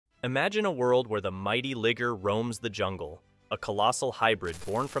Imagine a world where the mighty liger roams the jungle, a colossal hybrid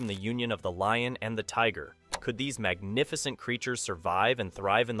born from the union of the lion and the tiger. Could these magnificent creatures survive and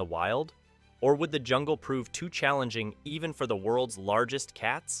thrive in the wild? Or would the jungle prove too challenging even for the world's largest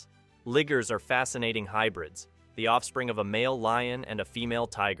cats? Ligers are fascinating hybrids, the offspring of a male lion and a female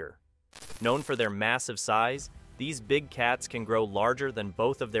tiger. Known for their massive size, these big cats can grow larger than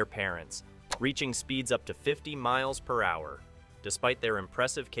both of their parents, reaching speeds up to 50 miles per hour. Despite their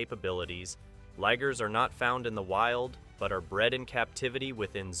impressive capabilities, ligers are not found in the wild, but are bred in captivity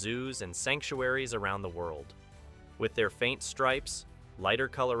within zoos and sanctuaries around the world. With their faint stripes, lighter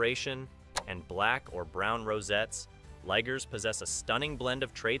coloration, and black or brown rosettes, ligers possess a stunning blend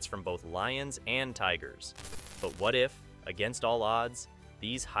of traits from both lions and tigers. But what if, against all odds,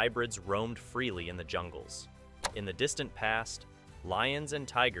 these hybrids roamed freely in the jungles? In the distant past, lions and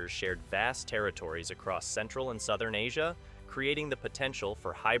tigers shared vast territories across Central and Southern Asia, creating the potential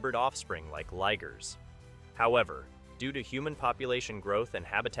for hybrid offspring like ligers. However, due to human population growth and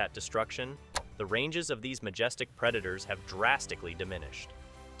habitat destruction, the ranges of these majestic predators have drastically diminished.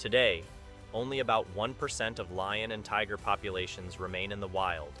 Today, only about 1% of lion and tiger populations remain in the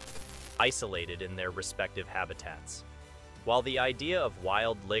wild, isolated in their respective habitats. While the idea of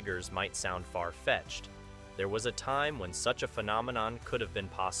wild ligers might sound far-fetched, there was a time when such a phenomenon could have been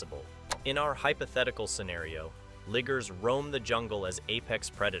possible. In our hypothetical scenario, ligers roam the jungle as apex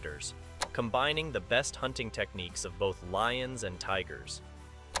predators, combining the best hunting techniques of both lions and tigers.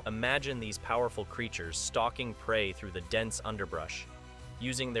 Imagine these powerful creatures stalking prey through the dense underbrush,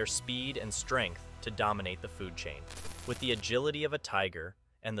 using their speed and strength to dominate the food chain. With the agility of a tiger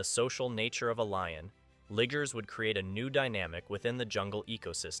and the social nature of a lion, ligers would create a new dynamic within the jungle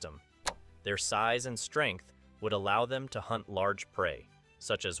ecosystem. Their size and strength would allow them to hunt large prey,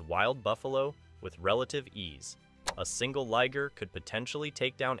 such as wild buffalo, with relative ease. A single liger could potentially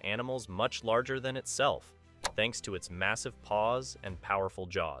take down animals much larger than itself, thanks to its massive paws and powerful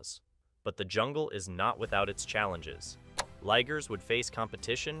jaws. But the jungle is not without its challenges. Ligers would face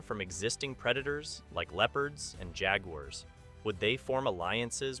competition from existing predators like leopards and jaguars. Would they form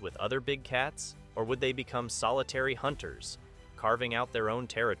alliances with other big cats, or would they become solitary hunters, carving out their own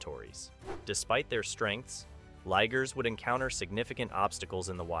territories? Despite their strengths, ligers would encounter significant obstacles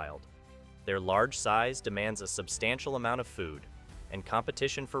in the wild. Their large size demands a substantial amount of food, and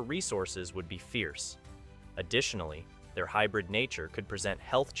competition for resources would be fierce. Additionally, their hybrid nature could present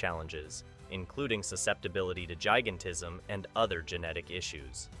health challenges, including susceptibility to gigantism and other genetic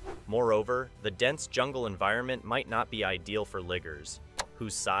issues. Moreover, the dense jungle environment might not be ideal for ligers,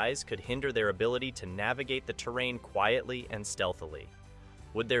 whose size could hinder their ability to navigate the terrain quietly and stealthily.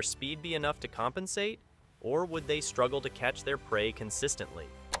 Would their speed be enough to compensate, or would they struggle to catch their prey consistently?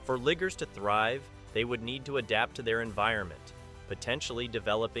 For ligers to thrive, they would need to adapt to their environment, potentially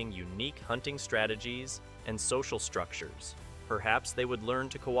developing unique hunting strategies and social structures. Perhaps they would learn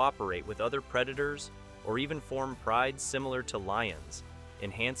to cooperate with other predators or even form prides similar to lions,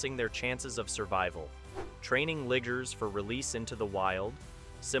 enhancing their chances of survival. Training ligers for release into the wild,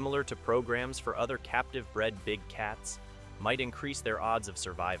 similar to programs for other captive-bred big cats, might increase their odds of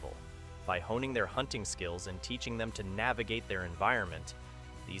survival. By honing their hunting skills and teaching them to navigate their environment,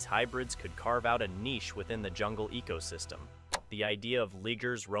 these hybrids could carve out a niche within the jungle ecosystem. The idea of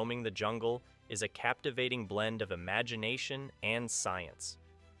ligers roaming the jungle is a captivating blend of imagination and science.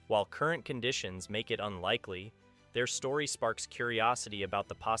 While current conditions make it unlikely, their story sparks curiosity about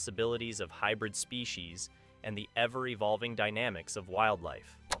the possibilities of hybrid species and the ever-evolving dynamics of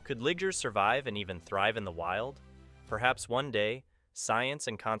wildlife. Could ligers survive and even thrive in the wild? Perhaps one day, science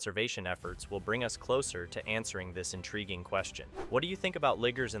and conservation efforts will bring us closer to answering this intriguing question. What do you think about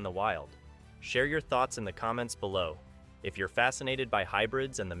ligers in the wild? Share your thoughts in the comments below. If you're fascinated by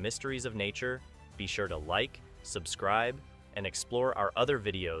hybrids and the mysteries of nature, be sure to like, subscribe, and explore our other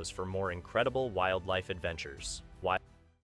videos for more incredible wildlife adventures.